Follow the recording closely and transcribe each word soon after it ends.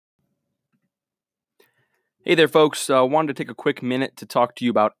Hey there, folks. Wanted to take a quick minute to talk to you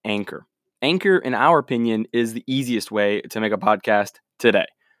about Anchor. Anchor, in our opinion, is the easiest way to make a podcast today.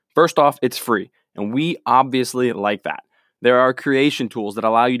 First off, it's free, and we obviously like that. There are creation tools that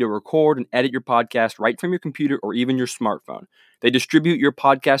allow you to record and edit your podcast right from your computer or even your smartphone. They distribute your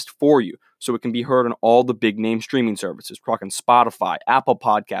podcast for you so it can be heard on all the big name streaming services. We're talking Spotify, Apple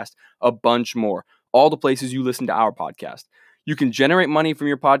Podcast, a bunch more. All the places you listen to our podcast. You can generate money from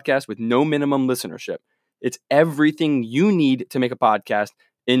your podcast with no minimum listenership. It's everything you need to make a podcast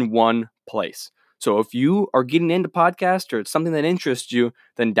in one place. So if you are getting into podcasts or it's something that interests you,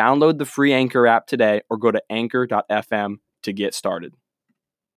 then download the free Anchor app today or go to anchor.fm to get started.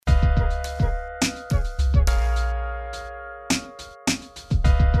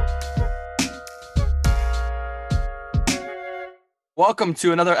 Welcome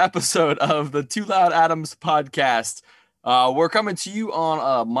to another episode of the Too Loud Adams podcast. We're coming to you on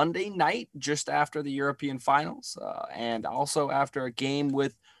a Monday night just after the European finals and also after a game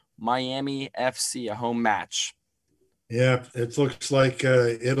with Miami FC, a home match. Yeah, it looks like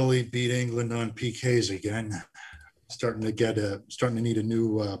Italy beat England on PKs again. Starting to need a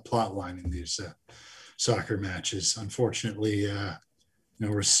new plot line in these soccer matches. Unfortunately,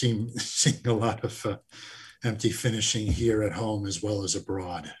 we're seeing a lot of empty finishing here at home as well as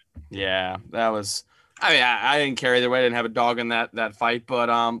abroad. Yeah, that was. I didn't care either way. I didn't have a dog in that fight,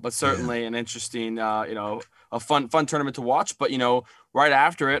 but certainly an interesting, a fun tournament to watch. But right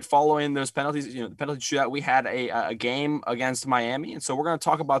after it, following those penalties, the penalty shootout, we had a game against Miami, and so we're going to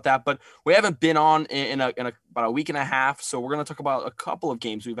talk about that. But we haven't been on in about a week and a half, so we're going to talk about a couple of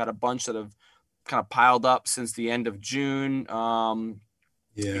games. We've had a bunch that have kind of piled up since the end of June. I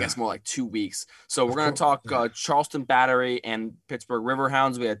guess more like 2 weeks. So we're going to talk Charleston Battery and Pittsburgh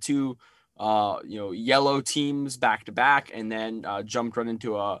Riverhounds. We had two yellow teams back to back, and then jumped right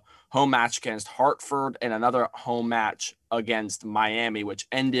into a home match against Hartford and another home match against Miami, which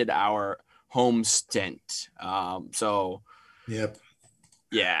ended our home stint. Yep.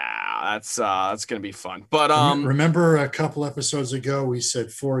 Yeah, that's going to be fun. But remember a couple episodes ago, we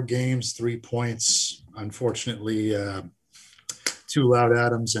said 4 games, 3 points. Unfortunately, Too Loud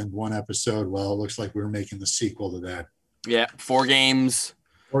Adams and 1 episode. Well, it looks like we're making the sequel to that. Yeah, 4 games.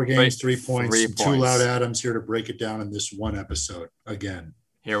 4 games, 3 points. 3 points. Too Loud Adams here to break it down in this 1 episode again.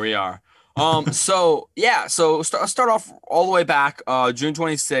 Here we are. So start off all the way back. June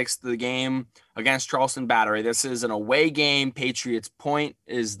 26th, the game against Charleston Battery. This is an away game. Patriots Point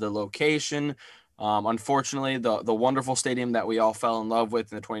is the location. Unfortunately, the wonderful stadium that we all fell in love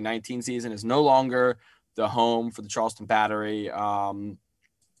with in the 2019 season is no longer the home for the Charleston Battery.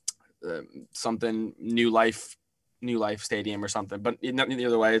 Something New Life Stadium or something, but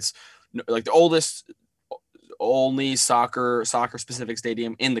either way, it's like the oldest only soccer specific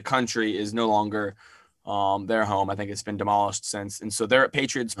stadium in the country is no longer their home. I think it's been demolished since, and so they're at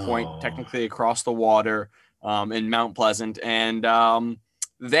Patriots Point, technically across the water in Mount Pleasant, and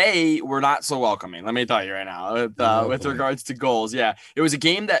they were not so welcoming. Let me tell you right now, with regards to goals. Yeah, it was a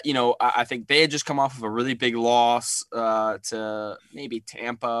game that I think they had just come off of a really big loss to maybe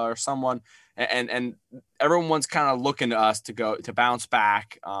Tampa or someone. And everyone's kind of looking to us to bounce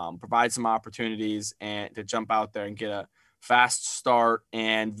back, provide some opportunities, and to jump out there and get a fast start.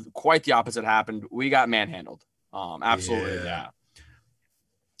 And quite the opposite happened. We got manhandled. Absolutely, yeah.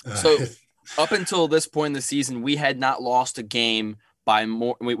 So up until this point in the season, we had not lost a game by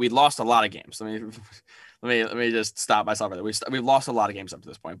more. We lost a lot of games. Let me just stop myself right there. We've lost a lot of games up to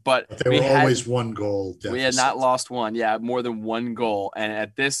this point, but there were always 1 goal deficit. We had not lost one. Yeah, more than 1 goal. And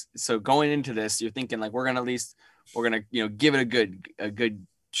at this, so going into this, you're thinking like we're gonna give it a good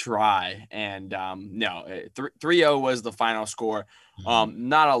try. And no, 3-0 was the final score.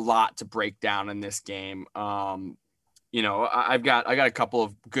 Not a lot to break down in this game. I've got a couple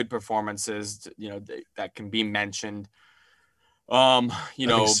of good performances, that can be mentioned.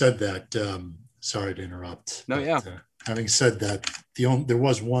 Having said that, sorry to interrupt. No, yeah. Having said that, there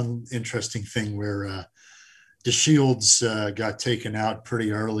was one interesting thing where DeShields got taken out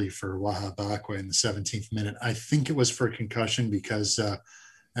pretty early for Wahab Akwe in the 17th minute. I think it was for concussion because,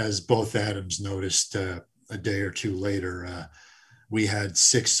 as both Adams noticed a day or two later, we had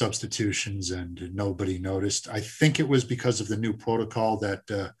 6 substitutions and nobody noticed. I think it was because of the new protocol that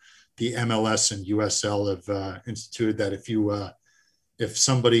the MLS and USL have instituted, that if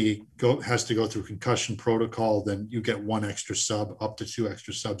somebody has to go through concussion protocol, then you get 1 extra sub, up to 2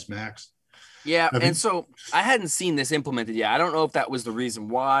 extra subs max. Yeah, so I hadn't seen this implemented yet. I don't know if that was the reason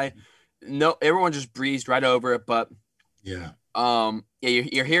why. No, everyone just breezed right over it, but yeah.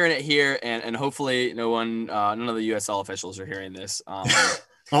 You're hearing it here, and hopefully none of the USL officials are hearing this.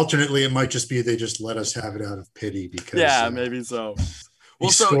 Alternately, it might just be they just let us have it out of pity because Yeah, maybe so. the Well,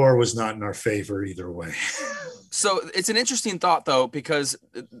 so score was not in our favor either way. so it's an interesting thought though, because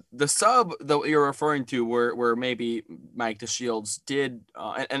the sub that you're referring to, where maybe Mike DeShields did,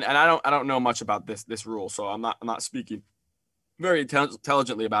 and I don't know much about this rule, so I'm not speaking very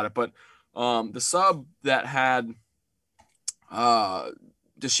intelligently about it, but the sub that had uh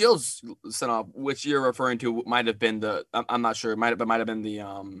DeShields sent off, which you're referring to, might have been I'm not sure, might have been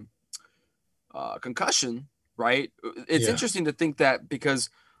the concussion, right? It's Yeah, interesting to think that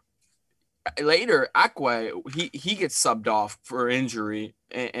because later Akwe he gets subbed off for injury,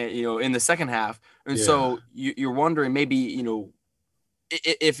 and in the second half, and yeah. so you're wondering maybe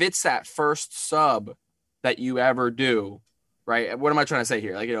if it's that first sub that you ever do, right? What am I trying to say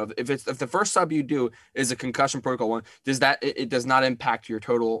here? Like, if the first sub you do is a concussion protocol one, does that it does not impact your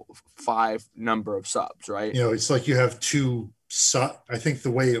total five number of subs, right? It's like you have two. I think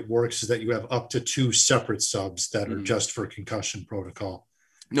the way it works is that you have up to two separate subs that are Mhm. just for concussion protocol.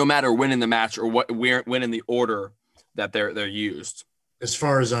 No matter when in the match or when in the order that they're used. As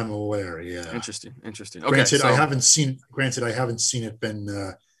far as I'm aware, yeah. Interesting. Okay, Granted, so I haven't seen it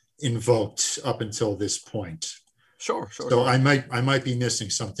been invoked up until this point. So sure. I might be missing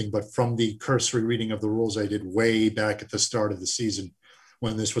something, but from the cursory reading of the rules I did way back at the start of the season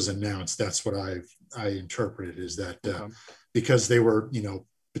when this was announced, that's what I interpreted is that Okay. because they were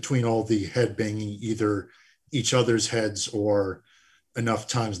between all the head banging either each other's heads or enough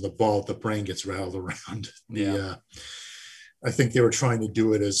times in the ball the brain gets rattled around. Yeah. I think they were trying to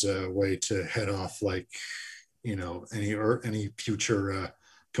do it as a way to head off like any future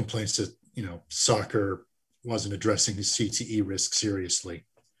complaints that soccer wasn't addressing the CTE risk seriously,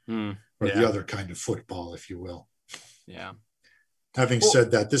 or the Yeah. other kind of football, if you will. Yeah. Having Well,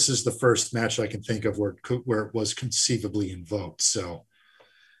 said that, this is the first match I can think of where it was conceivably invoked. So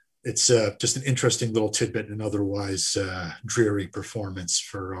it's just an interesting little tidbit and an otherwise dreary performance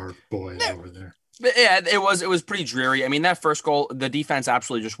for our boys yeah, over there. yeah, it was pretty dreary. I mean, that first goal, the defense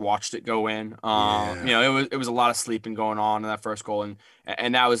absolutely just watched it go in. Yeah, It was a lot of sleeping going on in that first goal,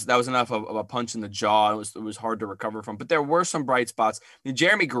 and that was enough of a punch in the jaw. It was hard to recover from. But there were some bright spots. I mean,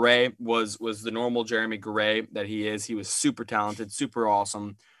 Jeremy Garay was the normal Jeremy Garay that he is. He was super talented, super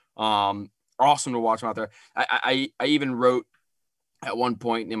awesome, awesome to watch him out there. I even wrote at one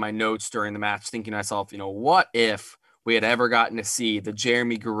point in my notes during the match, thinking to myself, what if we had ever gotten to see the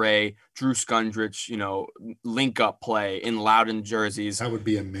Jeremy Garay, Drew Skundrich, link up play in Loudon jerseys that would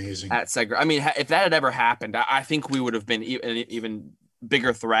be amazing. at Segra. I mean, if that had ever happened, I think we would have been an even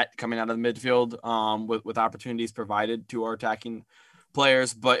bigger threat coming out of the midfield, with opportunities provided to our attacking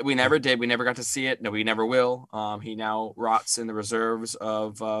players, but we never did. We never got to see it. No, we never will. He now rots in the reserves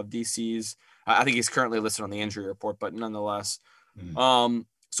of DC's. I think he's currently listed on the injury report, but nonetheless. So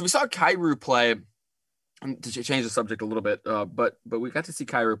we saw Kairu play, to change the subject a little bit, but we got to see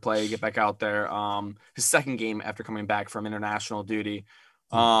Kairu play, get back out there. His second game after coming back from international duty,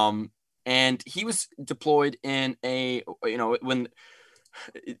 and he was deployed in when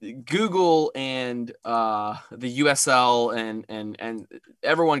Google and the USL and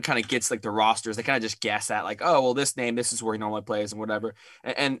everyone kind of gets like the rosters. They kind of just guess at like, oh well, this is where he normally plays and whatever.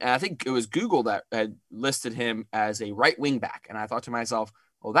 And I think it was Google that had listed him as a right wing back, and I thought to myself,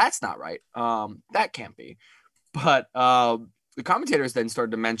 well, that's not right. That can't be. But the commentators then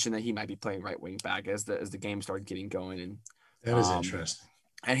started to mention that he might be playing right wing back as the game started getting going, and That is interesting.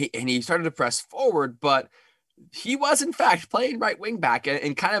 and he started to press forward, but he was in fact playing right wing back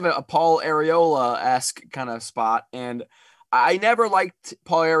in kind of a Paul Areola-esque kind of spot. And I never liked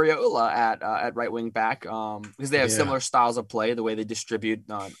Paul Areola at right wing back because they have similar styles of play, the way they distribute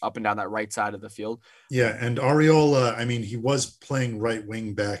up and down that right side of the field. Yeah, and Areola, I mean, he was playing right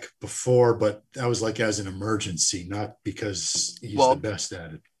wing back before, but that was like as an emergency, not because he's the best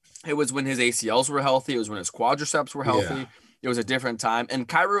at it. It was when his ACLs were healthy. It was when his quadriceps were healthy. Yeah. It was a different time. And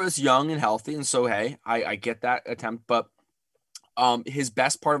Kairu is young and healthy, and so hey, I get that attempt, but his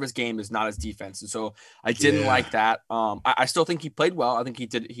best part of his game is not his defense, and so I didn't like that. I still think he played well. I think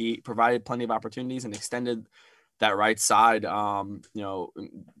he provided plenty of opportunities and extended that right side.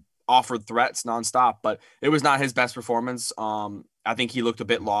 Offered threats nonstop, but it was not his best performance. I think he looked a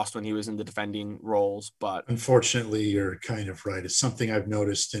bit lost when he was in the defending roles, but unfortunately, you're kind of right. It's something I've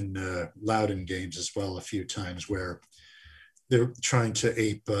noticed in Loudon games as well a few times where they're trying to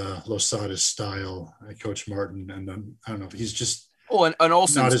ape Losada's style, Coach Martin, and I don't know. He's just and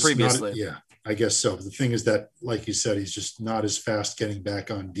Olsen's previously. Yeah, I guess so. But the thing is that, like you said, he's just not as fast getting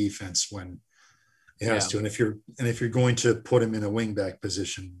back on defense when he has to. And if you're going to put him in a wingback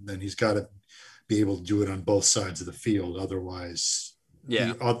position, then he's got to be able to do it on both sides of the field. Otherwise,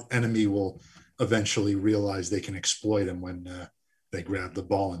 Yeah. the enemy will eventually realize they can exploit him when they grab the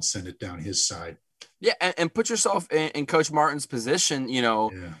ball and send it down his side. Yeah, and put yourself in Coach Martin's position. Yeah.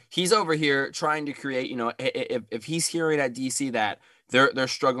 He's over here trying to create. If he's hearing at DC that they're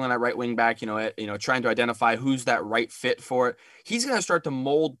struggling at right wing back, trying to identify who's that right fit for it, he's going to start to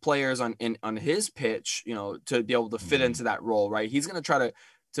mold players on his pitch, to be able to fit into that role. Right, he's going to try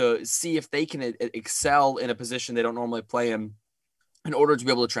to see if they can excel in a position they don't normally play in order to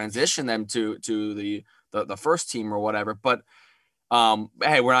be able to transition them to the first team or whatever. But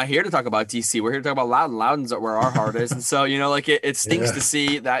hey, we're not here to talk about DC. We're here to talk about Loudoun. Loudoun's where our heart is. And so, it stinks to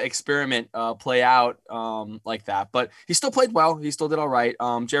see that experiment play out like that. But he still played well. He still did all right.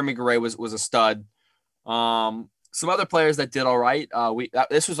 Jeremy Garay was a stud. Some other players that did all right.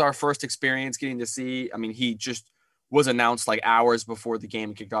 This was our first experience getting to see. I mean, he just was announced like hours before the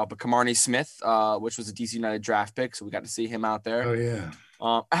game kicked off. But Kamarni Smith, which was a DC United draft pick, so we got to see him out there. Oh, yeah.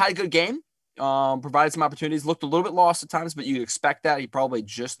 Had a good game. Provided some opportunities, looked a little bit lost at times, but you'd expect that. He probably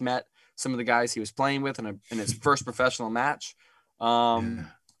just met some of the guys he was playing with in his first professional match.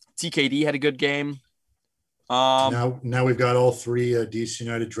 TKD had a good game. Now we've got all three DC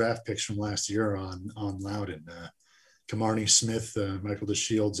United draft picks from last year on Loudoun. Kamarni Smith, Michael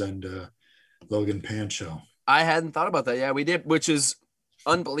DeShields, and Logan Pancho. I hadn't thought about that. Yeah, we did, which is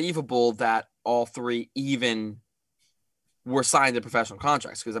unbelievable that all three even were signed to professional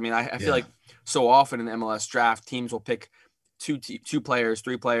contracts. Because, I mean, I feel like so often in the MLS draft, teams will pick two players,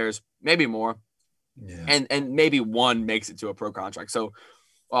 three players, maybe more. Yeah. And maybe one makes it to a pro contract. So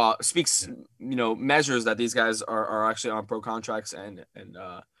measures that these guys are actually on pro contracts and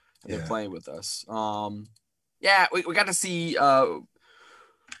they're playing with us. We got to see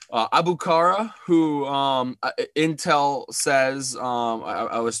Abu Kara, who Intel says,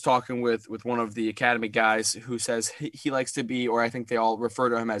 I was talking with one of the academy guys who says he likes to be, or I think they all refer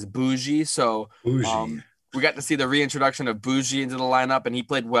to him as Bougie. So we got to see the reintroduction of Bougie into the lineup, and he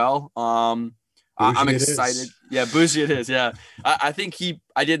played well. I'm excited. Yeah, Bougie it is. Yeah, I think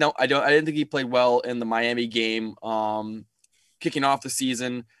I didn't think he played well in the Miami game, kicking off the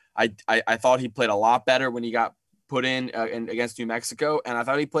season. I thought he played a lot better when he got put in against New Mexico, and I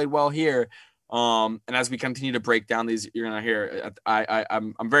thought he played well here. And as we continue to break down these, you're gonna hear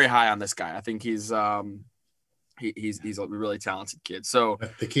I'm very high on this guy. I think he's a really talented kid. So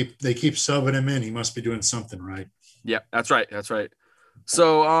they keep subbing him in. He must be doing something right. Yeah, that's right.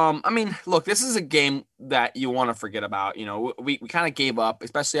 So I mean, look, this is a game that you want to forget about. We kind of gave up,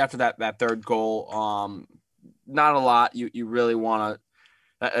 especially after that third goal. Not a lot you really want to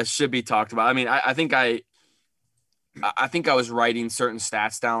that should be talked about. I mean, I think I was writing certain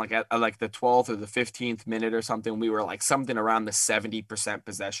stats down, like at like the 12th or the 15th minute or something. We were like something around the 70%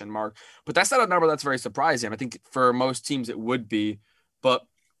 possession mark, but that's not a number that's very surprising. I think for most teams it would be, but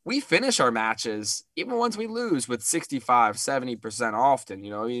we finish our matches, even ones we lose, with 65, 70%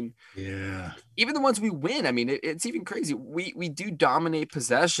 often, I mean, yeah, even the ones we win. I mean, it's even crazy. We do dominate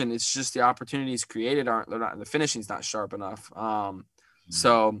possession. It's just the opportunities created the finishing's not sharp enough.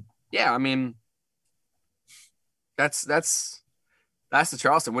 So yeah, I mean, that's the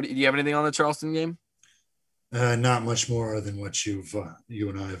Charleston. Do you have anything on the Charleston game? Not much more than what you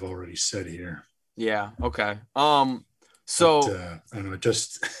and I have already said here. Yeah. Okay. So I don't know. It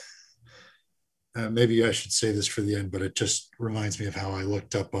just maybe I should say this for the end, but it just reminds me of how I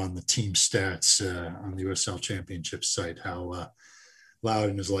looked up on the team stats on the USL Championship site. How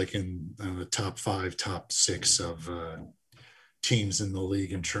Loudoun is like in the top 5, top 6 of teams in the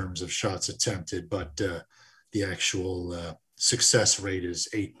league in terms of shots attempted, but the actual success rate is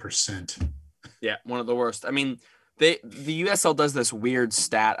 8%. Yeah, one of the worst. I mean, the USL does this weird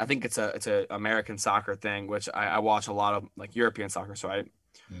stat. I think it's a American soccer thing, which I watch a lot of, like European soccer. So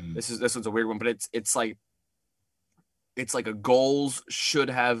this one's a weird one, but it's like a goals should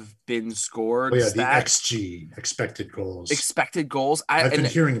have been scored. Oh yeah, stat. The XG, expected goals. I've been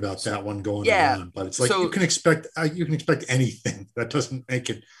hearing about that one going around, but it's like you can expect anything. That doesn't make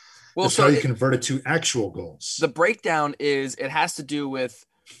it. Well, that's how you convert it to actual goals. The breakdown is it has to do with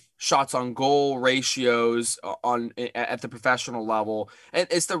shots on goal ratios at the professional level. And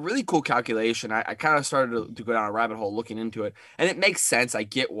it's the really cool calculation. I kind of started to go down a rabbit hole looking into it, and it makes sense. I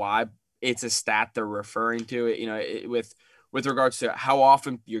get why it's a stat they're referring to it, with regards to how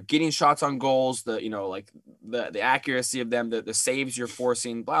often you're getting shots on goals, the accuracy of them, the saves you're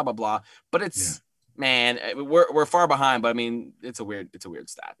forcing, blah, blah, blah. But it's, man, we're far behind, but I mean, it's a weird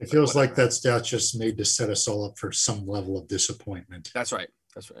stat. It feels like that stat just made to set us all up for some level of disappointment. That's right.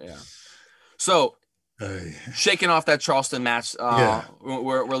 Yeah. So shaking off that Charleston match. Yeah.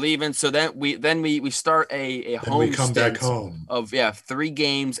 We're leaving. So then we start a Then we home come back stint home. of 3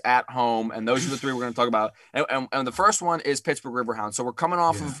 games at home, and those are the 3 we're going to talk about. And the first one is Pittsburgh Riverhounds. So we're coming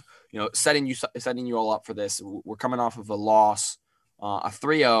off of setting you all up for this. We're coming off of a loss, a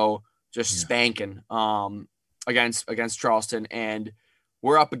 3-0, just spanking against Charleston, and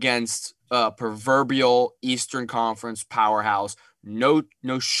we're up against proverbial Eastern Conference powerhouse. No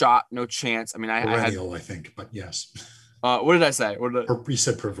shot, no chance. I mean, perennial, I think, but yes. What did I say? You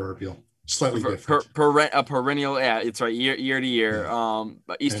said proverbial, slightly different. A perennial, yeah, it's right, year to year. Yeah.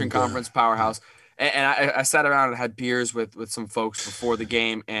 Eastern Conference powerhouse. And I sat around and had beers with some folks before the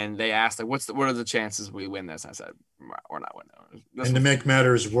game, and they asked, like, what are the chances we win this? And I said, we're not winning. And to make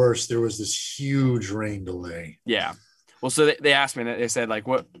matters worse, there was this huge rain delay. Yeah. Well, so they asked me, and they said, like,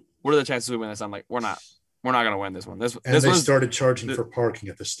 what are the chances we win this? I'm like, we're not going to win this one. They started charging for parking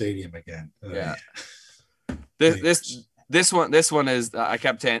at the stadium again. Yeah. This one is, I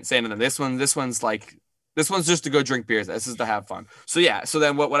kept saying to them, this one's just to go drink beers. This is to have fun. So yeah. So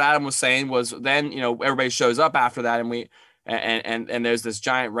then what Adam was saying was, then, everybody shows up after that, and there's this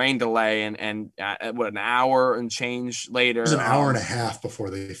giant rain delay, and an hour and change later. It was an hour and a half before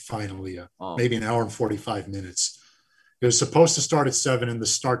they finally, maybe an hour and 45 minutes. It was supposed to start at 7, and the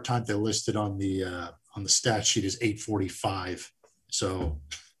start time they listed on the stat sheet is 8:45. So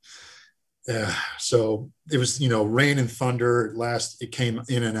it was, rain and thunder. It came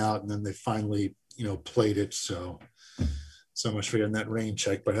in and out, and then they finally, played it. So much for getting that rain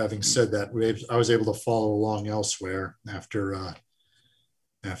check. But having said that, I was able to follow along elsewhere after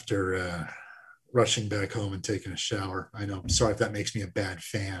rushing back home and taking a shower. I know, I'm sorry if that makes me a bad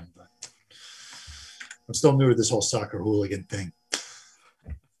fan, but I'm still new to this whole soccer hooligan thing.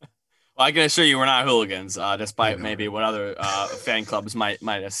 Well, I can assure you we're not hooligans, despite maybe what other fan clubs might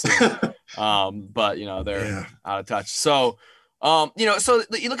assume. But they're out of touch. So, so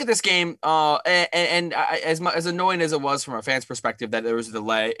you look at this game, and as annoying as it was from a fan's perspective that there was a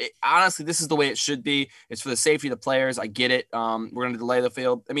delay, honestly, this is the way it should be. It's for the safety of the players. I get it. We're going to delay the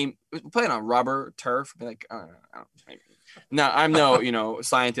field. I mean, we're playing on rubber turf. Like, I don't know. Now, I'm no,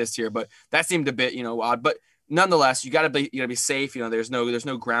 scientist here, but that seemed a bit, odd. But nonetheless, you gotta be safe. There's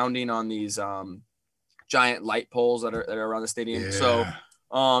no grounding on these giant light poles that are around the stadium. Yeah. So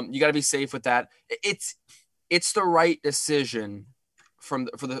you gotta be safe with that. It's the right decision for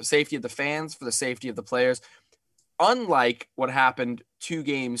the safety of the fans, for the safety of the players. Unlike what happened 2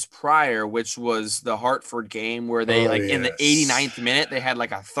 games prior, which was the Hartford game, where they in the 89th minute, they had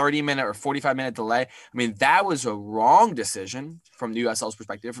like a 30-minute or 45-minute delay. I mean, that was a wrong decision from the USL's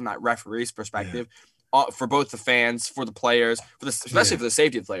perspective, from that referee's perspective, for both the fans, for the players, especially for the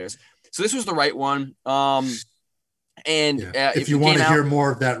safety of the players. So this was the right one. If you want to hear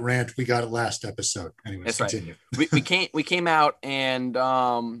more of that rant, we got it last episode. Anyways, that's continue. Right. We came out and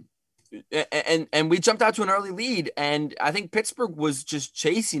we jumped out to an early lead, and I think Pittsburgh was just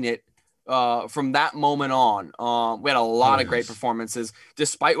chasing it from that moment on. We had a lot of great performances,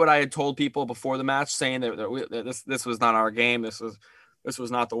 despite what I had told people before the match, saying that this was not our game. This was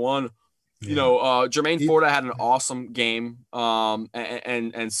not the one. Yeah. Jermaine Forda had an awesome game,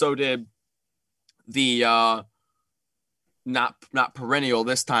 and so did the not perennial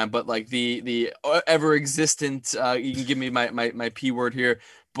this time, but like the ever existent. You can give me my P word here.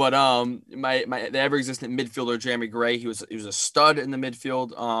 But the ever-existent midfielder Jeremy Gray, he was a stud in the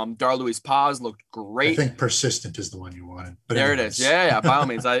midfield. Darluis Paz looked great. I think persistent is the one you wanted. But there anyways. It is. Yeah. By all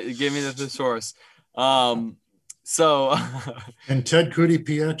means, give me the source. And Ted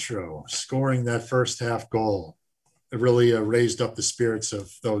Kudi-Pietro scoring that first half goal, it really raised up the spirits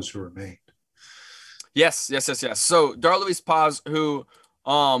of those who remained. Yes. So Darluis Paz, who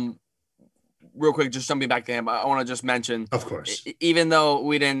real quick, just jumping back to him, I want to just mention, of course, even though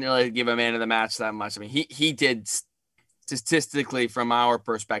we didn't really give a man of the match that much, I mean, he did statistically, from our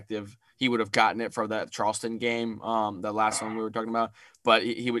perspective, he would have gotten it for that Charleston game, the last one we were talking about, but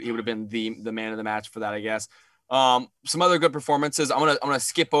he would have been the man of the match for that, I guess. Some other good performances. I'm gonna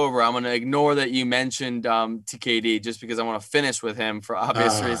skip over. I'm gonna ignore that you mentioned TKD, just because I want to finish with him for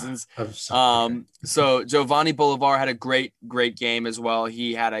obvious reasons. So Giovanni Bolivar had a great game as well.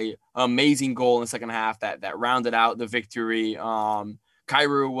 He had a amazing goal in the second half that rounded out the victory.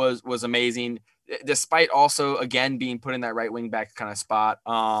 Kairu was amazing, despite also again being put in that right wing back kind of spot.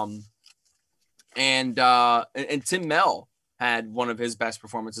 And Tim Mel had one of his best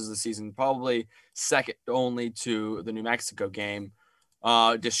performances this season, probably second only to the New Mexico game.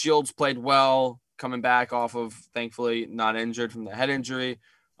 DeShields played well, coming back off of, thankfully, not injured from the head injury.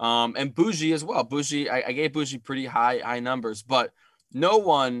 And Bougie as well. I gave Bougie pretty high numbers, but no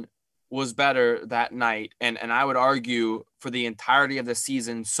one was better that night. And I would argue for the entirety of the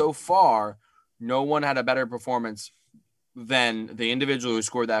season so far, no one had a better performance than the individual who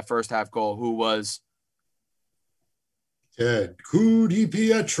scored that first half goal, who was Ted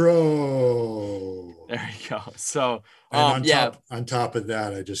Pietro. there you go. So And on top of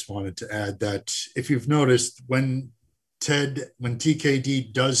that, I just wanted to add that if you've noticed, when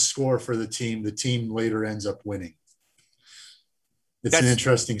TKD does score for the team later ends up winning. It's an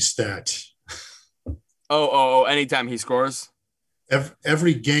interesting stat. Anytime he scores.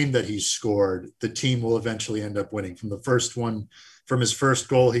 Every game that he's scored, the team will eventually end up winning. From his first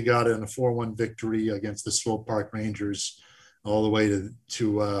goal, he got in a 4-1 victory against the Swope Park Rangers, all the way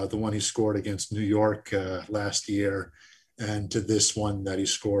to the one he scored against New York last year, and to this one that he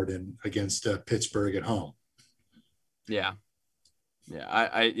scored against Pittsburgh at home. Yeah.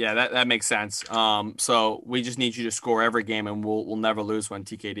 That makes sense. So we just need you to score every game, and we'll never lose when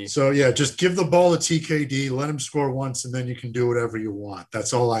TKD. So yeah, just give the ball to TKD, let him score once, and then you can do whatever you want.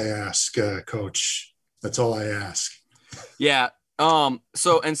 That's all I ask, Coach. That's all I ask. Yeah.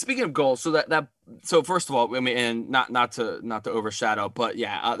 So, and speaking of goals, so first of all, I mean, and not to overshadow, but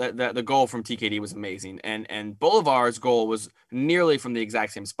yeah, the goal from TKD was amazing, and Bolivar's goal was nearly from the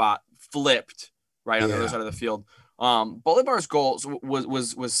exact same spot, flipped right on the other side of the field. Bolivar's goal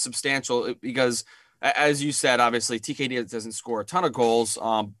was substantial because, as you said, obviously TKD doesn't score a ton of goals,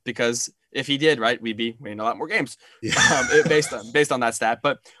 because if he did, right, we'd be winning a lot more games, based on that stat.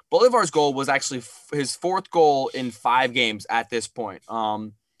 But Bolivar's goal was actually his fourth goal in 5 games at this point,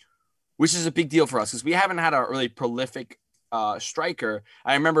 which is a big deal for us because we haven't had a really prolific striker.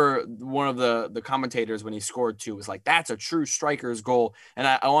 I remember one of the commentators when he scored 2 was like, "That's a true striker's goal," and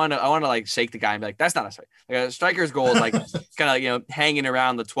I want to like shake the guy and be like, "That's not a strike. Like, a striker's goal is like kind of hanging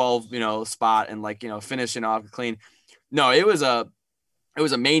around the 12 spot and like finishing off clean." No, it was a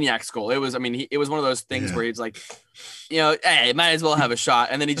maniac's goal. It was one of those things where he's like, hey, might as well have a shot,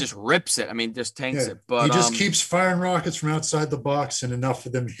 and then he just rips it. I mean, just tanks it. But he just keeps firing rockets from outside the box, and enough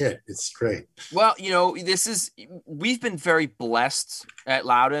of them hit. It's great. Well, we've been very blessed at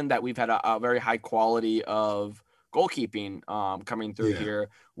Loudoun that we've had a very high quality of goalkeeping coming through here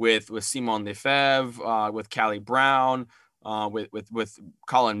with Simon Lefebvre, with Callie Brown, with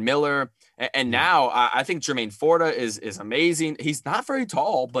Colin Miller, and now I think Jermaine Forta is amazing. He's not very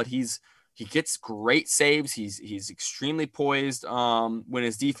tall, but he gets great saves. He's extremely poised when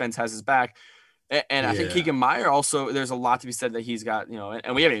his defense has his back. And I think Keegan Meyer also, there's a lot to be said that he's got,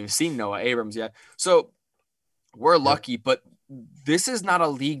 and we haven't even seen Noah Abrams yet. So we're lucky, but this is not a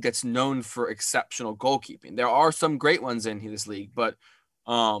league that's known for exceptional goalkeeping. There are some great ones in this league, but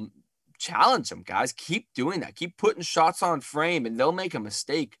challenge them, guys. Keep doing that. Keep putting shots on frame, and they'll make a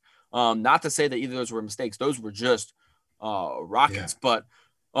mistake. Not to say that either of those were mistakes. Those were just rockets. But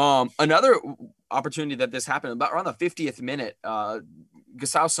another opportunity that this happened about around the 50th minute,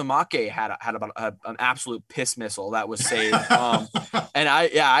 Gasao Samake had about an absolute piss missile that was saved. And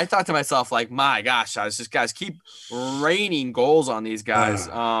I thought to myself, like, my gosh, guys keep raining goals on these guys.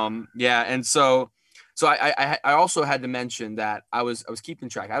 And so I also had to mention that I was keeping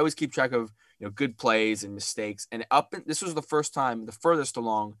track. I always keep track of good plays and mistakes. And this was the first time, the furthest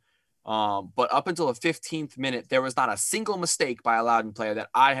along. But up until the 15th minute, there was not a single mistake by a Loudoun player that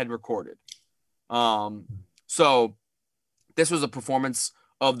I had recorded. So this was a performance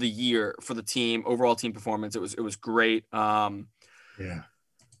of the year for the team, overall team performance. It was great. Let's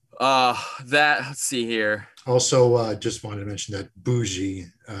see here. Also, just wanted to mention that Bougie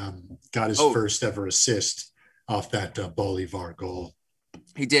got his first ever assist off that Bolivar goal.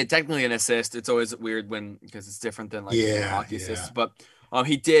 He did, technically an assist. It's always weird because it's different than hockey assists. But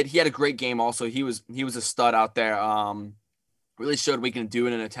he did. He had a great game. Also, he was a stud out there. Really showed what he can do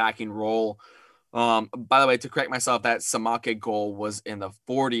in an attacking role. By the way, to correct myself, that Samake goal was in the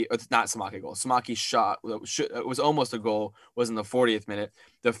 40. It's not Samake goal. Samake shot. It was almost a goal. Was in the 40th minute.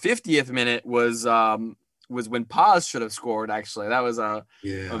 The 50th minute was when Paz should have scored. Actually, that was a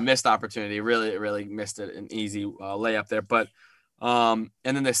missed opportunity. Really, really missed it. An easy layup there. But and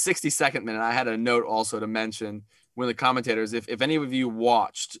then the 62nd minute, I had a note also to mention one of the commentators. If any of you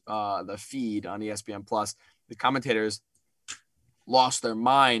watched the feed on ESPN Plus, the commentators lost their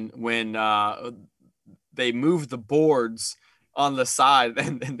mind when they moved the boards on the side,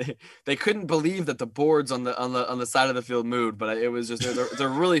 and they couldn't believe that the boards on the side of the field moved. But it was just it's a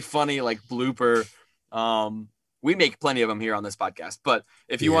really funny blooper. We make plenty of them here on this podcast, but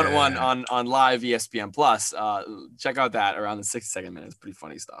if you want one on live ESPN Plus, check out that around the 62nd minute. It's pretty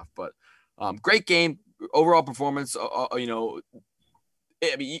funny stuff. But great game, overall performance. I mean,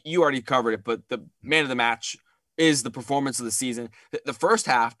 you already covered it, but the man of the match is the performance of the season. The first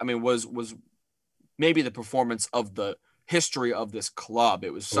half, I mean, was maybe the performance of the history of this club.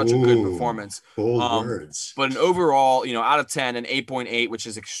 It was such a good performance. Bold words. But an overall, out of 10, an 8.8, which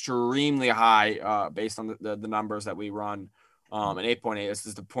is extremely high based on the numbers that we run. An 8.8. This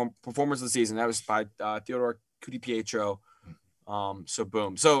is the performance of the season. That was by Theodore Cuti-Pietro. So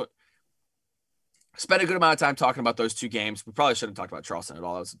boom. So spent a good amount of time talking about those two games. We probably shouldn't have talked about Charleston at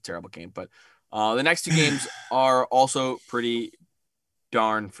all. That was a terrible game. But the next two games are also pretty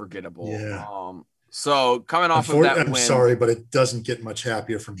darn forgettable. Yeah. So coming off of that I'm win, sorry, but it doesn't get much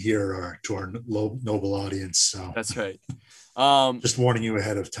happier from here to our noble audience. So that's right. Just warning you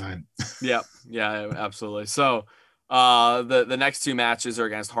ahead of time. Yeah, absolutely. So the next two matches are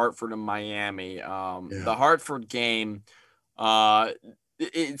against Hartford and Miami. The Hartford game, so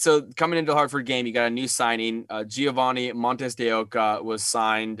coming into the Hartford game, you got a new signing. Giovanni Montes de Oca was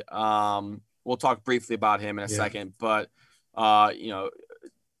signed. We'll talk briefly about him in a second, but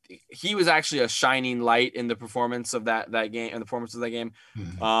he was actually a shining light in the performance of that game and the performance of that game.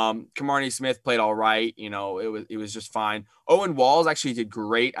 Mm-hmm. Camarni Smith played all right. It was just fine. Owen Walls actually did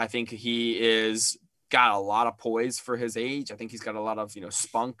great. I think he got a lot of poise for his age. I think he's got a lot of,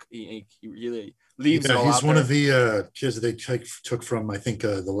 spunk. He really leaves it all he's out one there. of the kids that they took from, I think,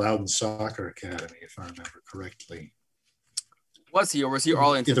 the Loudon Soccer Academy, if I remember correctly. Was he, or was he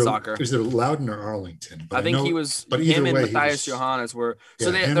Arlington Soccer? Was it Loudon or Arlington? But I think he was. But him and Matthias Johannes were. So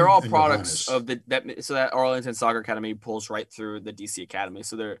they're all products of that Arlington Soccer Academy pulls right through the DC Academy.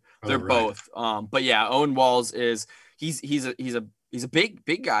 So they're both. But yeah, Owen Walls he's a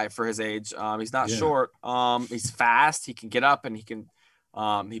big guy for his age. He's not short. He's fast. He can get up and he can.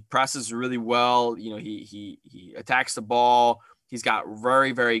 He presses really well. He attacks the ball. He's got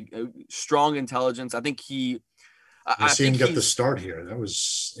very, very strong intelligence. I think I see him get the start here. That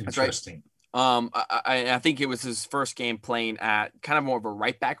was interesting. Right. I think it was his first game playing at kind of more of a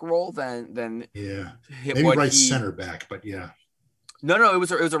right back role than maybe right center back, but yeah. No, it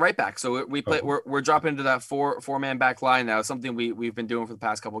was a right back. So we play. We're dropping into that four-man back line now. Something we've been doing for the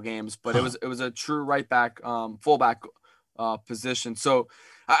past couple of games, but it was a true right back, fullback position. So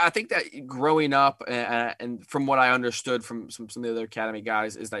I think that growing up and from what I understood from some of the other academy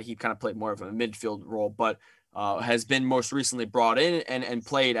guys is that he kind of played more of a midfield role, but has been most recently brought in and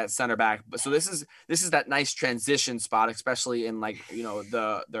played at center back. But so this is that nice transition spot, especially in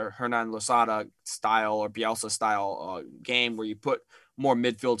the Hernan Losada style or Bielsa style game where you put more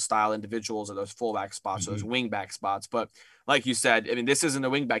midfield style individuals or those fullback spots, those wing back spots. But like you said, I mean, this isn't a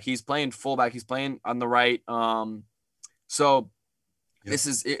wing back. He's playing fullback. He's playing on the right.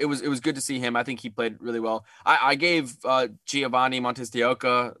 It was good to see him. I think he played really well. I gave Giovanni Montes de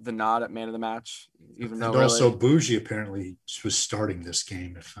Oca the nod at man of the match, also Bougie apparently was starting this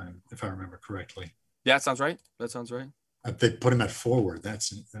game, if I remember correctly. Yeah, that sounds right. They put him at forward.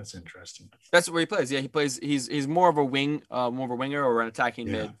 That's interesting. That's where he plays. Yeah, he plays. He's more of a winger or an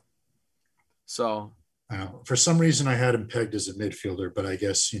attacking mid. So. For some reason, I had him pegged as a midfielder, but I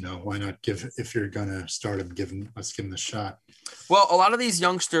guess, why not if you're going to start him, let's give him the shot. Well, a lot of these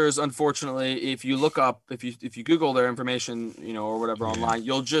youngsters, unfortunately, if you look up, if you Google their information, or whatever online,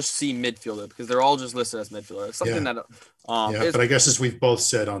 you'll just see midfielder because they're all just listed as midfielder. It's something that, but I guess as we've both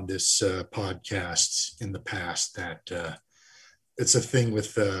said on this podcast in the past that it's a thing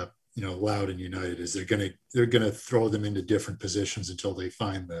with, Loudoun United is they're going to throw them into different positions until they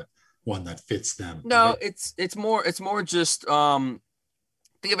find the one that fits them. No, right? it's more just think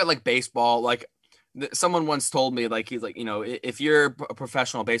of it like baseball. Like someone once told me, like he's like, if you're a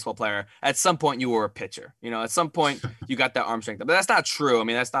professional baseball player, at some point you were a pitcher. At some point you got that arm strength. But that's not true. I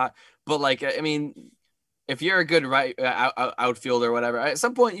mean, that's not. But like, I mean, if you're a good right outfielder or whatever, at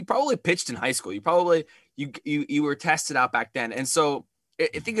some point you probably pitched in high school. You probably you were tested out back then. And so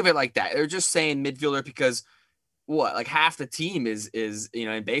think of it like that. They're just saying midfielder because. What, like half the team is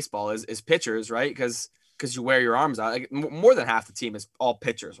in baseball is pitchers, right? Because you wear your arms out. Like more than half the team is all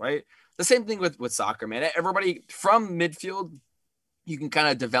pitchers, right? The same thing with soccer, man. Everybody from midfield, you can kind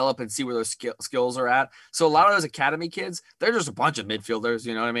of develop and see where those skills are at. So a lot of those academy kids, they're just a bunch of midfielders,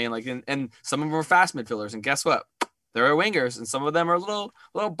 you know what I mean? Like, and some of them are fast midfielders, and guess what? They're wingers, and some of them are a little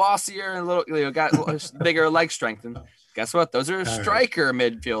bossier and got bigger leg strength. And guess what? Those are striker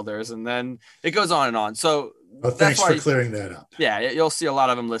midfielders, and then it goes on and on. So. Well, thanks for clearing that up. Yeah, you'll see a lot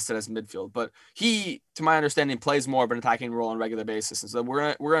of them listed as midfield, but he, to my understanding, plays more of an attacking role on a regular basis, and so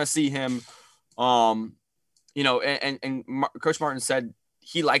we're gonna see him, and Coach Martin said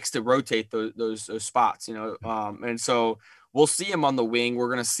he likes to rotate those spots, and so we'll see him on the wing. We're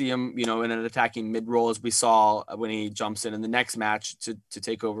gonna see him, in an attacking mid role as we saw when he jumps in the next match to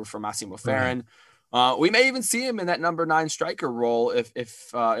take over for Massimo Ferrin. We may even see him in that number 9 striker role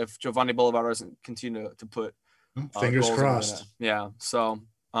if Giovanni Bolivar doesn't continue to put fingers goals crossed. Yeah. So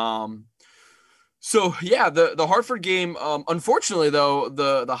yeah, the Hartford game. Unfortunately, though,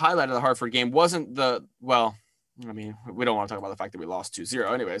 the highlight of the Hartford game wasn't I mean, we don't want to talk about the fact that we lost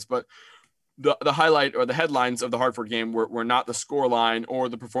 2-0 anyways, but the highlight or the headlines of the Hartford game were not the score line or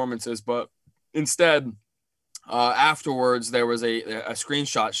the performances, but instead, afterwards there was a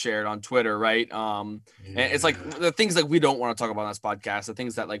screenshot shared on Twitter, right? And it's like the things that we don't want to talk about on this podcast, the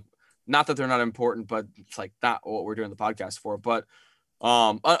things that, like, not that they're not important, but it's like not what we're doing the podcast for. But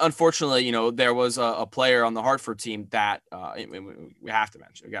unfortunately, there was a player on the Hartford team that we have to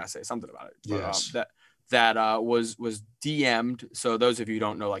mention. We gotta say something about it. Yes. That was DM'd. So those of you who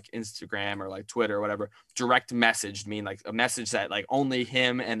don't know, like Instagram or like Twitter or whatever, direct messaged me, like a message that like only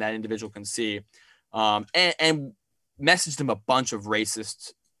him and that individual can see, and messaged him a bunch of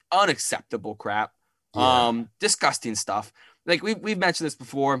racist, unacceptable crap, disgusting stuff. Like we've mentioned this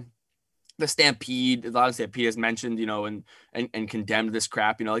before. The Stampede, a lot of Stampede has mentioned, and condemned this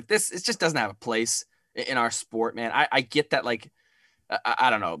crap, like this, it just doesn't have a place in our sport, man. I get that, like, I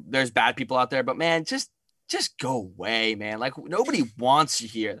don't know, there's bad people out there, but man, just go away, man. Like, nobody wants you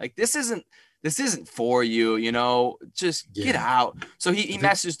here. Like, this isn't for you, just get out. So he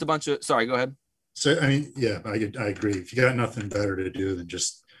messaged a bunch of, sorry, go ahead. So, I mean, yeah, I agree. If you got nothing better to do than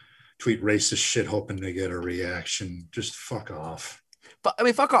just tweet racist shit, hoping to get a reaction, just fuck off. But I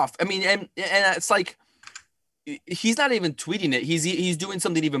mean, fuck off. I mean, and it's like, he's not even tweeting it. He's doing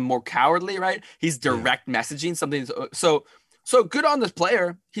something even more cowardly, right? He's direct messaging something. So good on this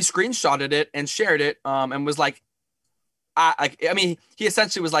player. He screenshotted it and shared it, and was like, he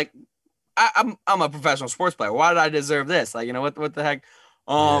essentially was like, I'm a professional sports player. Why did I deserve this? Like, what the heck?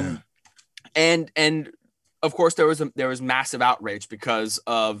 And of course there was massive outrage because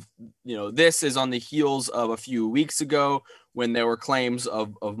of, this is on the heels of a few weeks ago when there were claims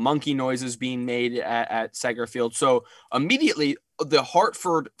of monkey noises being made at Sager Field. So immediately the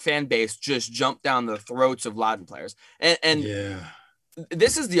Hartford fan base just jumped down the throats of Loudoun players. And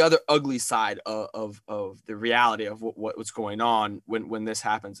this is the other ugly side of the reality of what's going on when this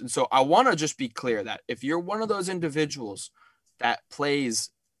happens. And so I want to just be clear that if you're one of those individuals that plays,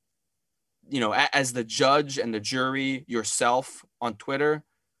 as the judge and the jury yourself on Twitter,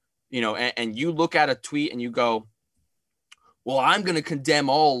 and you look at a tweet and you go, well, I'm going to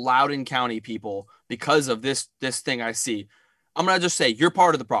condemn all Loudoun County people because of this thing I see. I'm going to just say you're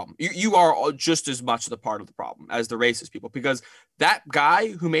part of the problem. You are just as much the part of the problem as the racist people, because that guy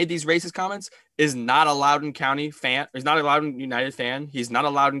who made these racist comments is not a Loudoun County fan. He's not a Loudoun United fan. He's not a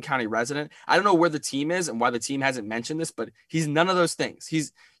Loudoun County resident. I don't know where the team is and why the team hasn't mentioned this, but he's none of those things.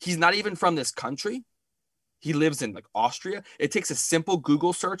 He's not even from this country. He lives in like Austria. It takes a simple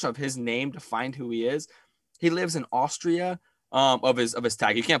Google search of his name to find who he is. He lives in Austria. Of his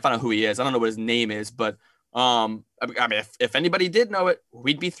tag. You can't find out who he is. I don't know what his name is, but I mean, if anybody did know it,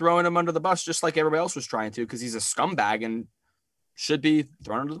 we'd be throwing him under the bus just like everybody else was trying to, because he's a scumbag and should be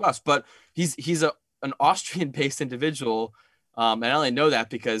thrown under the bus. But he's an Austrian-based individual, and I only know that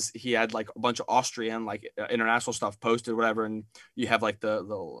because he had like a bunch of Austrian like international stuff posted, whatever, and you have like the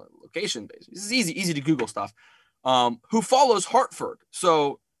location base. This is easy to Google stuff. Who follows Hartford?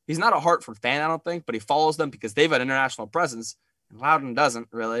 So he's not a Hartford fan, I don't think, but he follows them because they've an international presence, and Loudoun doesn't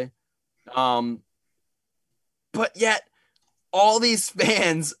really. But yet, all these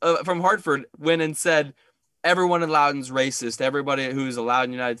fans from Hartford went and said everyone in Loudoun's racist. Everybody who's a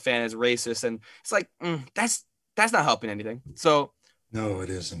Loudoun United fan is racist, and it's like that's not helping anything. So no, it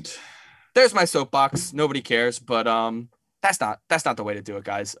isn't. There's my soapbox. Nobody cares, but that's not the way to do it,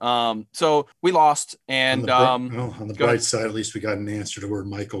 guys. So we lost, and on the bright side, at least we got an answer to where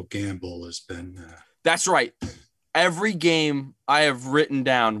Michael Gamble has been. That's right. Every game I have written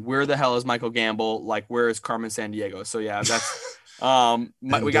down, where the hell is Michael Gamble? Like, where is Carmen Sandiego? So yeah, that's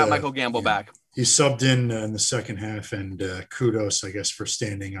we got Michael Gamble back. He subbed in the second half, and kudos, I guess, for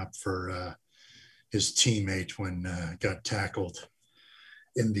standing up for his teammate when got tackled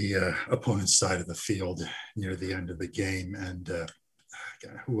in the opponent's side of the field near the end of the game. And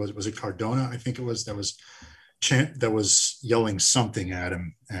who was it? Cardona, I think it was, that was yelling something at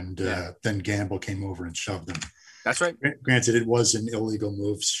him, and then Gamble came over and shoved him. That's right. Granted, it was an illegal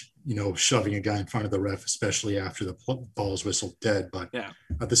move, shoving a guy in front of the ref, especially after the ball's whistled dead. But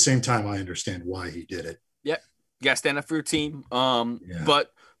at the same time, I understand why he did it. Yep. You got to stand up for your team.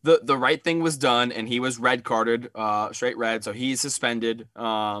 But the right thing was done, and he was red carded, straight red. So he's suspended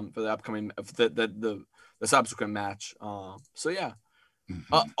for the upcoming, the subsequent match. So yeah.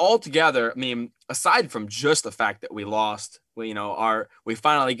 Mhm. Altogether, I mean, aside from just the fact that we lost, we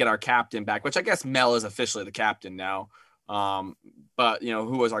finally get our captain back, which I guess Mel is officially the captain now. But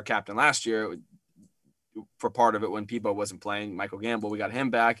who was our captain last year for part of it when Peebo wasn't playing? Michael Gamble. We got him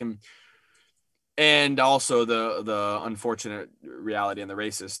back, and also the unfortunate reality and the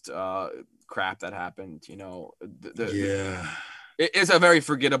racist crap that happened. Yeah. It's a very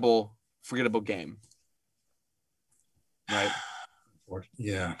forgettable game, right?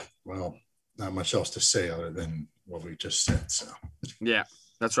 Yeah. Well, not much else to say other than what we just said. So Yeah,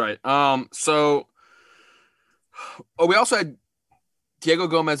 that's right. So we also had Diego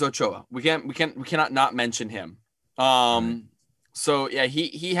Gomez Ochoa. We cannot not mention him. right. So yeah,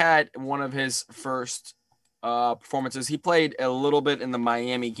 he had one of his first performances. He played a little bit in the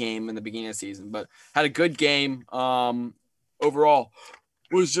Miami game in the beginning of the season, but had a good game. Overall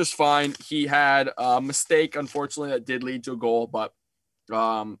was just fine. He had a mistake, unfortunately, that did lead to a goal, but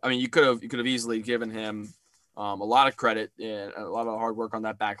I mean, you could have easily given him a lot of credit and a lot of hard work on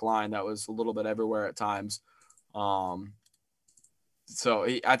that back line. That was a little bit everywhere at times. So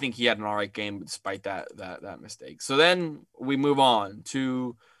I think he had an all right game despite that mistake. So then we move on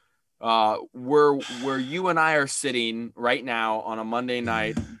to where you and I are sitting right now on a Monday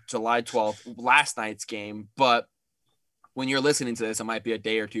night, July 12th, last night's game. But when you're listening to this, it might be a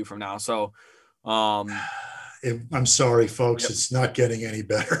day or two from now. So I'm sorry, folks. yep. It's not getting any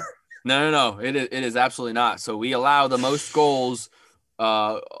better. No. It is absolutely not. So we allow the most goals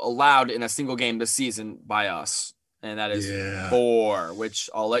allowed in a single game this season by us, and that is 4. Which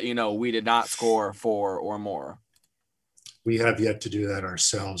I'll let you know we did not score 4 or more. We have yet to do that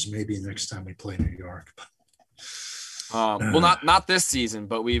ourselves. Maybe next time we play New York. Well, not this season,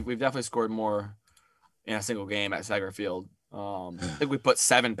 but we've definitely scored more in a single game at Sager Field. I think we put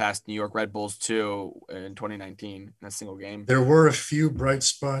 7 past New York Red Bulls 2 in 2019 in a single game. There were a few bright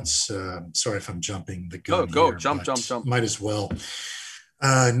spots. Sorry if I'm jumping the gun. Go, here, jump. Might as well.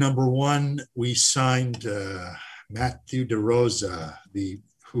 Number one, we signed Matthew DeRosa,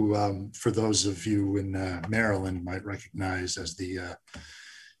 who, for those of you in Maryland, might recognize as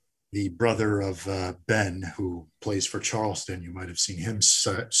the brother of Ben, who plays for Charleston. You might have seen him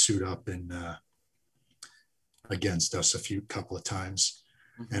suit up in against us a couple of times.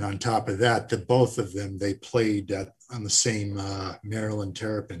 Mm-hmm. And on top of that, both of them, they played on the same Maryland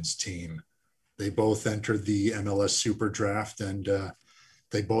Terrapins team. They both entered the MLS Super Draft, and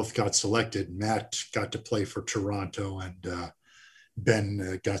they both got selected. Matt got to play for Toronto, and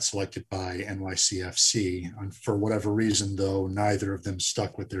Ben got selected by NYCFC. And for whatever reason, though, neither of them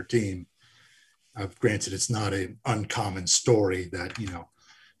stuck with their team. Granted, it's not an uncommon story that,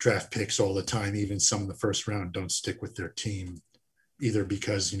 draft picks all the time, even some in the first round, don't stick with their team, either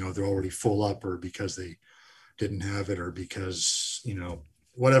because, they're already full up, or because they didn't have it, or because,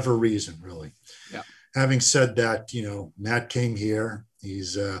 whatever reason, really. Yeah. Having said that, Matt came here.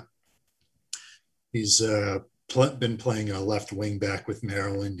 He's been playing a left wing back with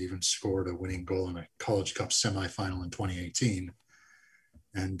Maryland, even scored a winning goal in a College Cup semifinal in 2018.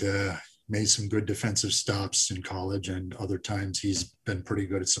 And made some good defensive stops in college, and other times he's been pretty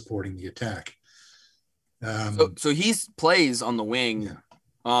good at supporting the attack. So he plays on the wing.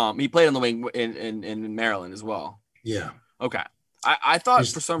 Yeah. He played on the wing in Maryland as well. Yeah. Okay. I thought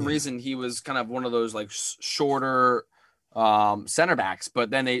for some reason he was kind of one of those like shorter center backs, but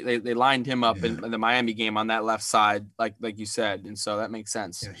then they lined him up in the Miami game on that left side, like you said, and so that makes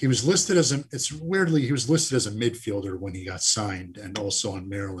sense. Yeah, he was listed as he was listed as a midfielder when he got signed, and also on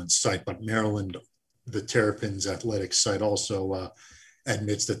Maryland's site. But Maryland, the Terrapins Athletics site, also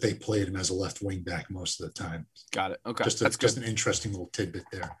admits that they played him as a left wing back most of the time. Got it. Okay, that's just an interesting little tidbit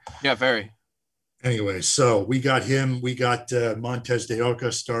there. Yeah, very. Anyway, so we got him. We got Montez de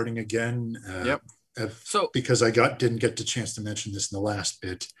Oca starting again. Yep. Because I didn't get the chance to mention this in the last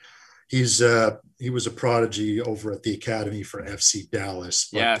bit, he was a prodigy over at the academy for FC Dallas,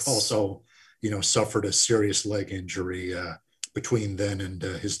 but also, suffered a serious leg injury between then and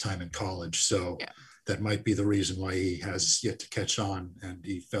his time in college. So that might be the reason why he has yet to catch on, and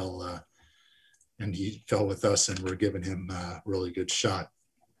he fell with us, and we're giving him a really good shot.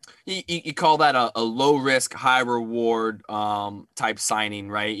 You call that a low risk, high reward type signing,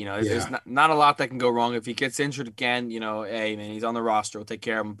 right? There's not a lot that can go wrong. If he gets injured again, hey man, he's on the roster. We'll take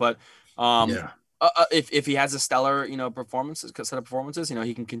care of him. But if he has a stellar, set of performances,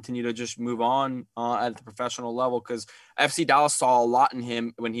 he can continue to just move on at the professional level, because FC Dallas saw a lot in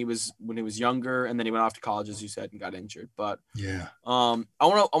him when he was younger, and then he went off to college, as you said, and got injured. But I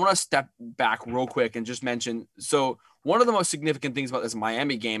want to step back real quick and just mention, so one of the most significant things about this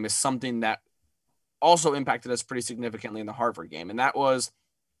Miami game is something that also impacted us pretty significantly in the Hartford game. And that was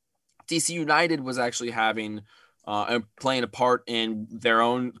DC United was actually having playing a part in their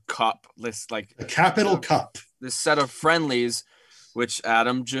own cup, this like the Capital Cup, this set of friendlies, which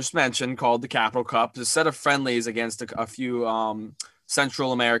Adam just mentioned, called the Capital Cup, this set of friendlies against a few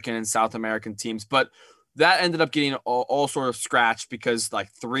Central American and South American teams. But that ended up getting all sort of scratched because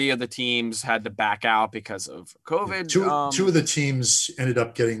like 3 of the teams had to back out because of COVID. Two of the teams ended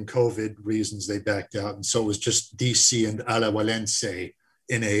up getting COVID reasons. They backed out. And so it was just DC and Alajuelense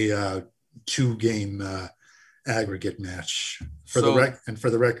in a 2-game aggregate match. For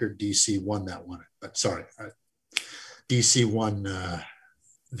the record, DC won that one. But sorry, DC won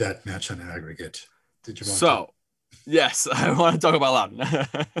that match on aggregate. Did you want to? Yes, I want to talk about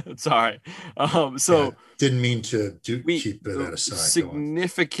Loudon. Sorry. Didn't mean to keep that aside.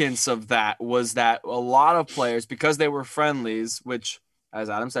 Significance of that was that a lot of players, because they were friendlies, which, as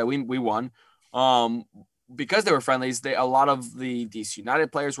Adam said, we won. Because they were friendlies, a lot of the DC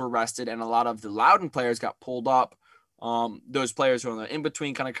United players were rested, and a lot of the Loudon players got pulled up. Those players are on the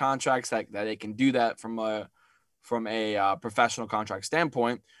in-between kind of contracts that they can do that from a professional contract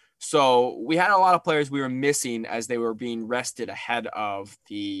standpoint. So we had a lot of players we were missing as they were being rested ahead of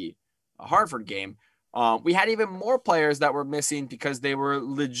the Hartford game. We had even more players that were missing because they were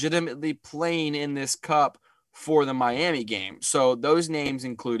legitimately playing in this cup for the Miami game. So those names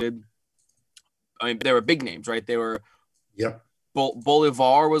included, they were big names, right? They were,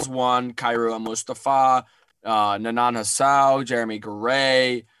 Bolivar was one, Kairu Mustafa, Nanan Hassau, Jeremy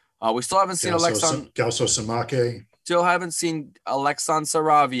Garay. We still haven't seen Gauso Samake. Still haven't seen Alexan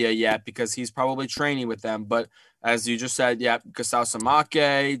Saravia yet because he's probably training with them. But as you just said, Gustavo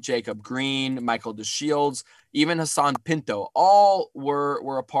Samake, Jacob Green, Michael DeShields, even Hassan Pinto, all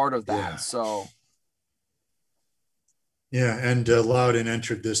were a part of that. Yeah. So. Yeah, and Loudon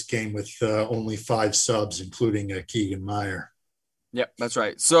entered this game with only 5 subs, including Keegan Meyer. Yep, that's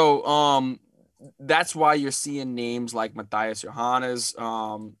right. So that's why you're seeing names like Matthias Johannes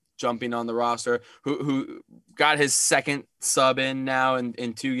jumping on the roster, who got his second sub in now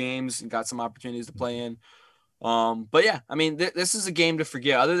in 2 games and got some opportunities to play in. But yeah, I mean, this is a game to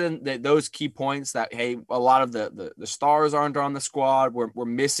forget. Other than those key points that, hey, a lot of the stars aren't on the squad. We're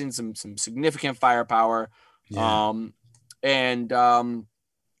missing some significant firepower. Yeah.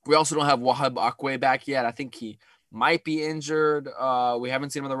 We also don't have Wahab Akwe back yet. I think he might be injured. We haven't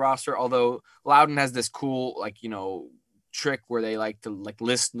seen him on the roster, although Loudon has this cool, trick where they like to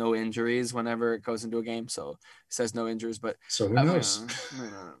list no injuries whenever it goes into a game. So it says no injuries, but so who knows?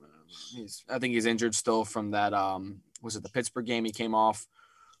 I think he's injured still from that. Was it the Pittsburgh game he came off?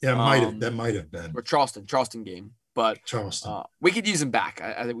 Yeah, that might have been. Or Charleston game. But Charleston. We could use him back.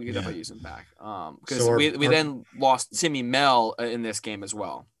 I think we could definitely use him back. Because we then lost Timmy Mel in this game as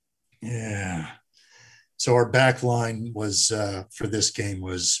well. Yeah. So our back line was for this game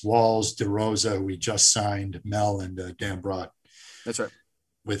was Walls, DeRosa, who we just signed, Mel, and Dambrot. That's right.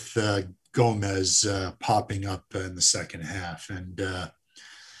 With Gomez popping up in the second half. And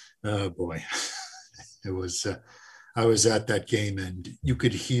oh boy, it was I was at that game, and you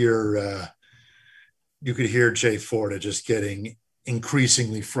could hear Jay Forda just getting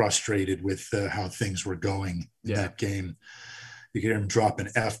increasingly frustrated with how things were going in that game. You could hear him dropping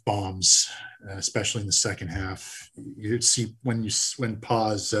F-bombs, especially in the second half. You'd see when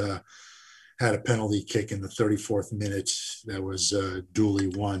Paz had a penalty kick in the 34th minute that was duly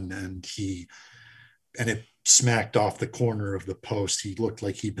won, and it smacked off the corner of the post. He looked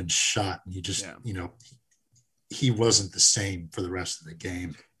like he'd been shot, and he just, he wasn't the same for the rest of the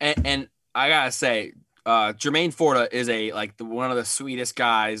game. And I gotta say, Jermaine Forda is one of the sweetest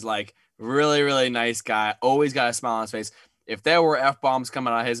guys, really, really nice guy. Always got a smile on his face. If there were F-bombs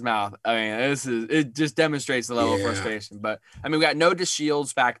coming out of his mouth, I mean, it just demonstrates the level of frustration. But I mean, we got no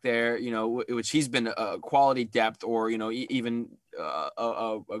DeShields back there, which he's been a quality depth or, even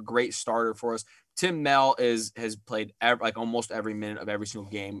a great starter for us. Tim Mel has played almost every minute of every single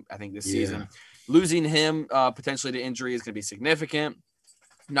game, I think, this season. Losing him potentially to injury is going to be significant.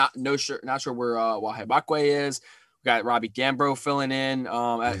 Not sure where Wahab Akwe is. We got Robbie Dambro filling in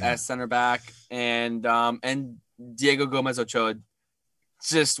at center back, and Diego Gomez Ochoa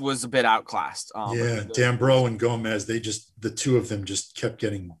just was a bit outclassed. Dambro and Gomez, the two of them just kept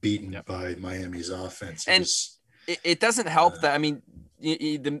getting beaten by Miami's offense. It doesn't help that, I mean,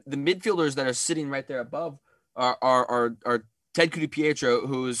 the midfielders that are sitting right there above are Ted Pietro,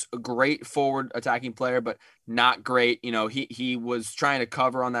 who's a great forward attacking player, but not great. He was trying to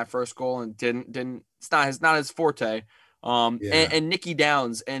cover on that first goal and didn't. It's not his forte. And Nicky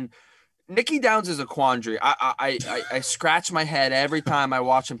Downs, and Nicky Downs is a quandary. I scratch my head every time I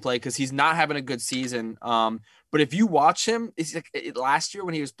watch him play because he's not having a good season. But if you watch him, it's like last year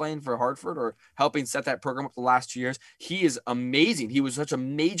when he was playing for Hartford or helping set that program up the last 2 years, he is amazing. He was such a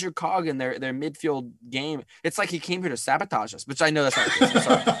major cog in their midfield game. It's like he came here to sabotage us, which I know that's not the case. I'm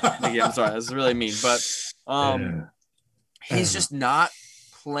sorry. Nicky, I'm sorry. That's really mean. But he's just not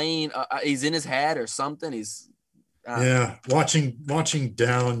playing. He's in his head or something. He's watching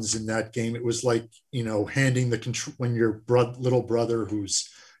Downs in that game, it was like, handing the control when your little brother who's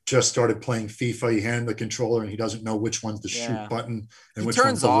just started playing FIFA, you hand the controller and he doesn't know which one's the shoot button and which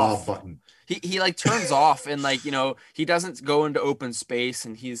one's the lob button. He like turns off and like, he doesn't go into open space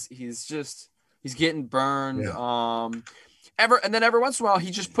and he's getting burned. Yeah. And then every once in a while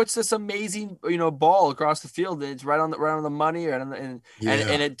he just puts this amazing ball across the field and it's right on the money and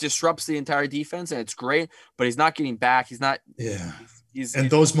it disrupts the entire defense and it's great, but he's not getting back. He's not. Yeah. And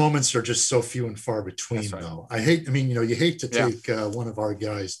those moments are just so few and far between, right. Though. You hate to take one of our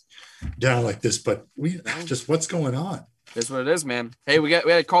guys down like this, but what's going on? That's what it is, man. Hey, we had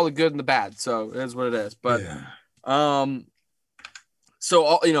to call the good and the bad, so it is what it is. But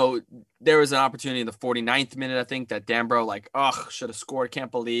so there was an opportunity in the 49th minute, I think, that Dambro should have scored.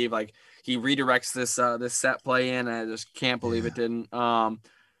 Can't believe he redirects this set play in. I just can't believe it didn't.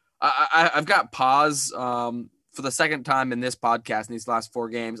 I've got Paz for the second time in this podcast in these last 4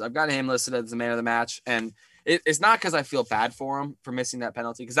 games. I've got him listed as the man of the match, and it's not because I feel bad for him for missing that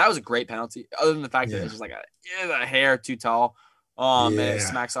penalty, because that was a great penalty. Other than the fact that it's just like a hair too tall. And it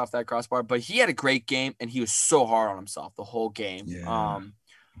smacks off that crossbar. But he had a great game, and he was so hard on himself the whole game. Yeah.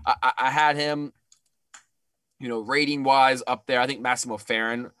 I had him, rating wise up there. I think Massimo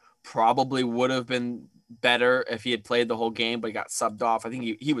Ferrin probably would have been better if he had played the whole game, but he got subbed off. I think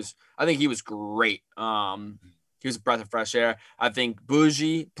he was great. He was a breath of fresh air. I think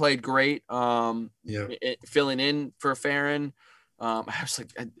Bougie played great. Filling in for Ferrin. I was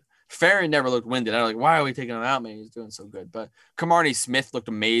like, Ferrin never looked winded. I was like, why are we taking him out, man? He's doing so good. But Kamarni Smith looked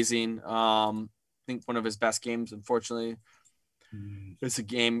amazing. I think one of his best games, unfortunately. It's a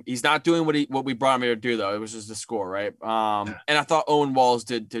game. He's not doing what we brought him here to do, though. It was just a score, right? And I thought Owen Walls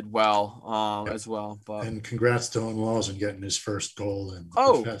did well as well. But and congrats to Owen Walls on getting his first goal in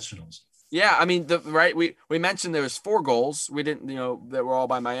the professionals. Yeah, I mean, we mentioned there was 4 goals. We didn't, that were all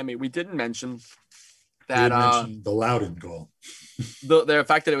by Miami. We didn't mention that the Loudon goal. the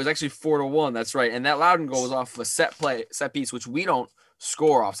fact that it was actually 4-1. That's right. And that Loudon goal was off of a set piece, which we don't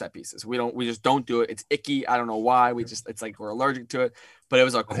score off set pieces. We just don't do it. It's icky. I don't know why. It's like we're allergic to it. But it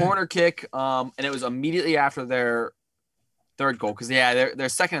was a corner kick, and it was immediately after their third goal, because their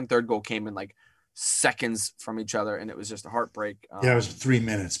second and third goal came in like seconds from each other, and it was just a heartbreak. It was 3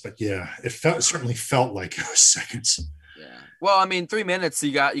 minutes, but it certainly felt like it was seconds. Yeah. Well, I mean, 3 minutes.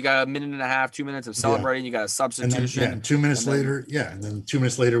 You got a minute and a half, 2 minutes of celebrating. You got a substitution. And 2 minutes later, and then 2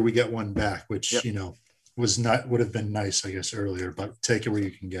 minutes later we get one back, which would have been nice, I guess, earlier. But take it where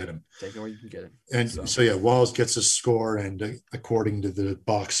you can get him. Take it where you can get him. And so Walls gets a score, and according to the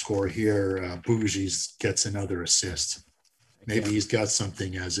box score here, Bougies gets another assist. Maybe he's got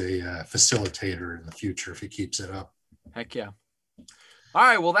something as a facilitator in the future if he keeps it up. Heck yeah! All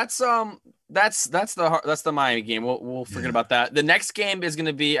right, well that's the Miami game. We'll forget about that. The next game is going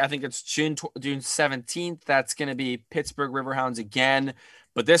to be, I think it's June 17th. That's going to be Pittsburgh Riverhounds again,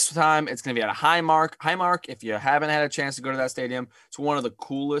 but this time it's going to be at a Highmark. Highmark, if you haven't had a chance to go to that stadium, it's one of the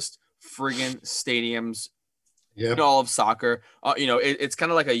coolest friggin' stadiums. In all of soccer. It's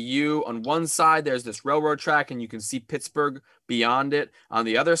kind of like a U. On one side, there's this railroad track, and you can see Pittsburgh beyond it. On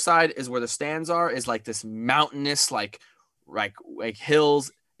the other side is where the stands are, is like this mountainous, like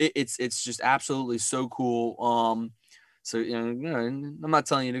hills. It's just absolutely so cool. So I'm not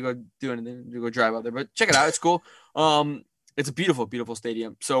telling you to go do anything, to go drive out there, but check it out. It's cool. It's a beautiful, beautiful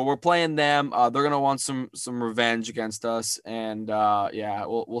stadium. So we're playing them. They're gonna want some revenge against us, and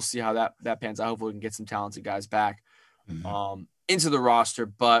we'll see how that pans out. Hopefully, we can get some talented guys back into the roster.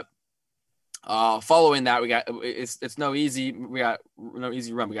 But following that, it's no easy. We got no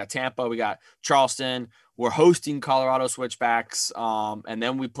easy run. We got Tampa. We got Charleston. We're hosting Colorado Switchbacks, and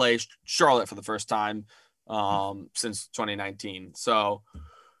then we play Charlotte for the first time since 2019. So.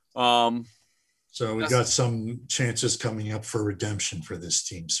 So we got some chances coming up for redemption for this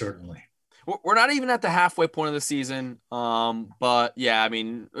team, certainly. We're not even at the halfway point of the season, but I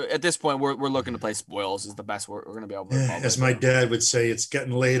mean, at this point, we're looking to play spoils is the best we're going to be able to. As my dad would say, it's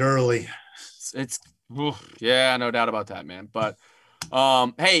getting late early. It's no doubt about that, man. But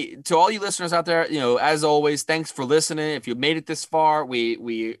Hey, to all you listeners out there, as always, thanks for listening. If you made it this far, we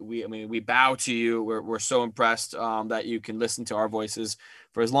bow to you. We're so impressed that you can listen to our voices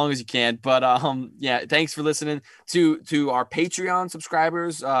for as long as you can. But yeah, thanks for listening to our Patreon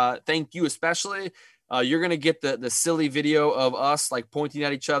subscribers. Thank you especially. You're gonna get the silly video of us like pointing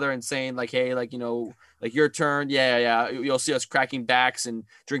at each other and saying like, hey, like like your turn. Yeah. You'll see us cracking backs and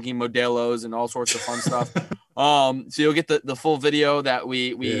drinking Modelo's and all sorts of fun stuff. So you'll get the full video that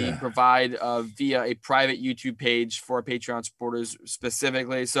we provide via a private YouTube page for our Patreon supporters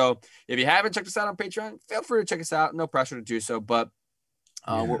specifically. So if you haven't checked us out on Patreon, feel free to check us out. No pressure to do so, but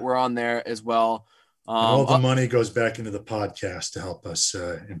we're on there as well. And all the money goes back into the podcast to help us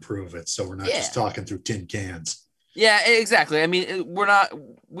improve it. So we're not just talking through tin cans. Yeah, exactly. I mean,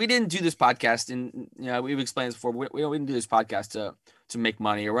 we didn't do this podcast and we've explained this before. We didn't do this podcast to make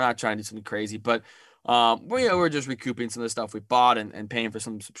money, or we're not trying to do something crazy, but we're just recouping some of the stuff we bought and paying for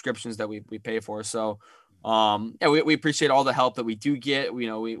some subscriptions that we pay for. So we appreciate all the help that we do get.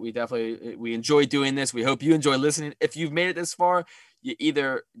 We definitely enjoy doing this. We hope you enjoy listening. If you've made it this far, you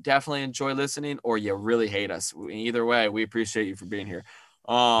either definitely enjoy listening or you really hate us. Either way, we appreciate you for being here.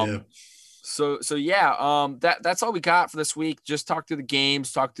 So that's all we got for this week. Just talk through the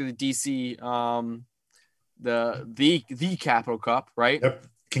games, talk through the DC, the Capital Cup, right? Yep.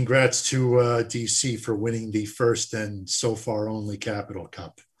 Congrats to DC for winning the first and so far only Capital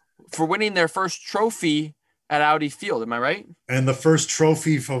Cup. For winning their first trophy at Audi Field, am I right? And the first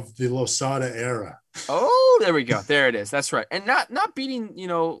trophy of the Losada era. Oh, there we go. There it is. That's right. And not beating,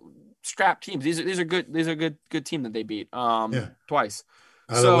 scrap teams. These are good team that they beat twice.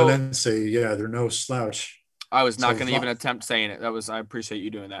 Valencia, they're no slouch. I was not going to even attempt saying it. I appreciate you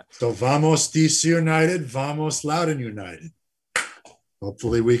doing that. So vamos DC United, vamos Loudoun United.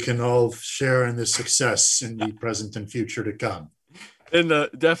 Hopefully we can all share in the success in the present and future to come.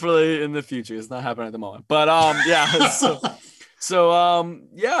 Definitely in the future. It's not happening at the moment, but we'll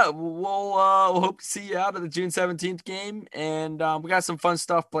hope to see you out at the June 17th game, and we got some fun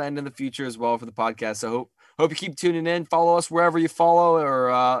stuff planned in the future as well for the podcast. So hope you keep tuning in. Follow us wherever you follow,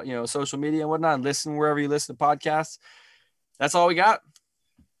 or social media and whatnot, and listen wherever you listen to podcasts. That's all we got.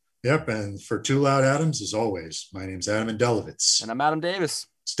 Yep, and for Two Loud Adams, as always, my name's Adam Andelovitz. And I'm Adam Davis.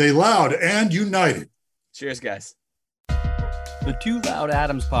 Stay loud and united. Cheers, guys. The Two Loud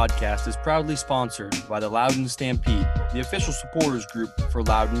Adams podcast is proudly sponsored by the Loudoun Stampede, the official supporters group for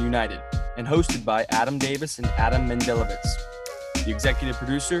Loudoun United, and hosted by Adam Davis and Adam Mendelovitz. The executive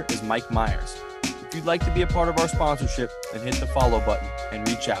producer is Mike Myers. If you'd like to be a part of our sponsorship, then hit the follow button and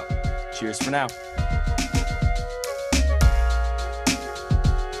reach out. Cheers for now.